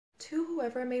To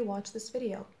whoever may watch this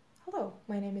video. Hello,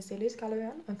 my name is Lilit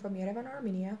Galoyan. I'm from Yerevan,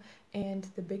 Armenia, and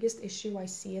the biggest issue I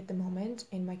see at the moment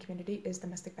in my community is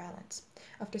domestic violence.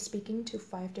 After speaking to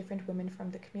 5 different women from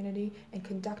the community and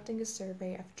conducting a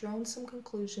survey, I've drawn some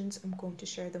conclusions. I'm going to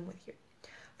share them with you.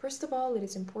 First of all, it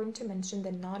is important to mention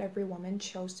that not every woman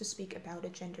chose to speak about a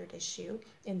gendered issue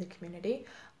in the community.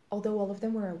 Although all of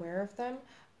them were aware of them,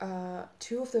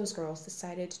 2 of those girls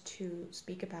decided to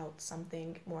speak about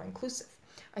something more inclusive.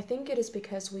 I think it is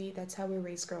because that's how we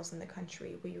raise girls in the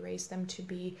country. We raise them to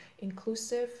be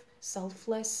inclusive,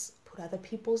 selfless, put other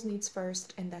people's needs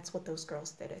first, and that's what those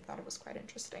girls did. I thought it was quite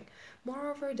interesting.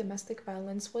 Moreover, domestic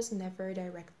violence was never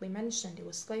directly mentioned. It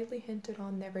was slightly hinted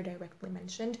on, never directly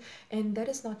mentioned, and that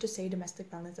is not to say domestic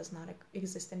violence does not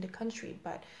exist in the country,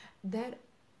 but that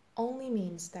only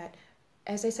means that,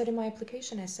 as I said in my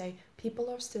application essay, people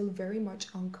are still very much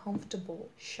uncomfortable,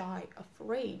 shy,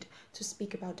 afraid to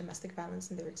speak about domestic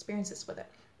violence and their experiences with it.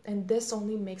 And this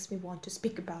only makes me want to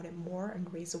speak about it more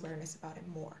and raise awareness about it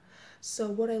more. So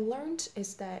what I learned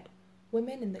is that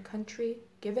women in the country,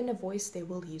 given a voice, they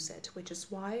will use it, which is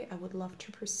why I would love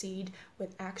to proceed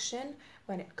with action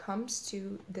when it comes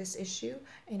to this issue.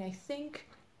 And I think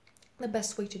the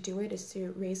best way to do it is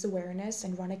to raise awareness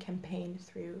and run a campaign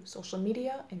through social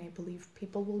media, and I believe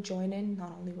people will join in,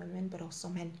 not only women but also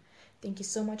men. Thank you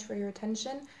so much for your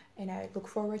attention, and I look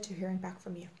forward to hearing back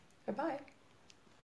from you. Bye-bye.